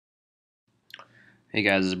Hey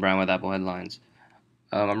guys, this is Brian with Apple Headlines.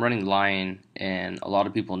 I'm running Lion, and a lot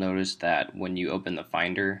of people notice that when you open the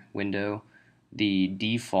Finder window, the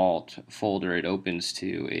default folder it opens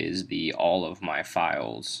to is the All of My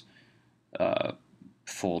Files uh,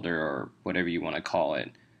 folder, or whatever you want to call it.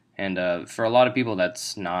 And for a lot of people,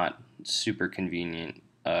 that's not super convenient,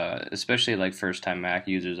 especially like first time Mac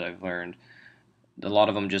users, I've learned. A lot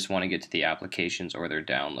of them just want to get to the applications or their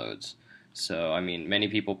downloads. So, I mean, many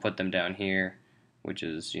people put them down here, which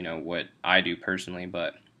is, what I do personally,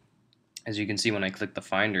 but as you can see when I click the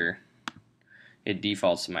Finder, it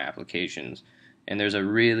defaults to my applications. And there's a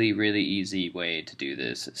really, really easy way to do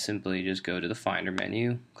this. Simply just go to the Finder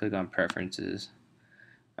menu, click on Preferences.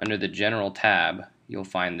 Under the General tab, you'll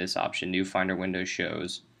find this option, New Finder Window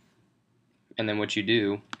Shows. And then what you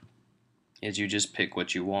do is you just pick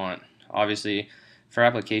what you want. Obviously, for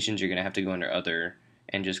applications, you're going to have to go under Other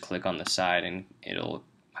and just click on the side, and it'll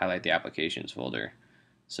highlight the Applications folder.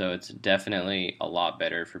 So it's definitely a lot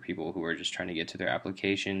better for people who are just trying to get to their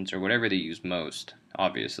applications or whatever they use most,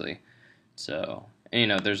 obviously. So,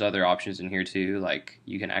 there's other options in here too, like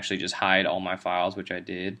you can actually just hide all my files, which I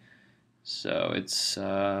did. So it's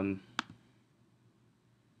file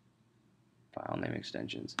name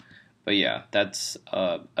extensions. But yeah, that's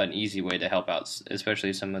an easy way to help out,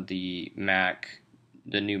 especially some of the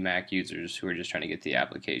new Mac users who are just trying to get the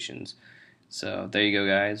applications. So there you go,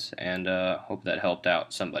 guys, and hope that helped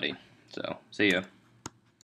out somebody. So see ya.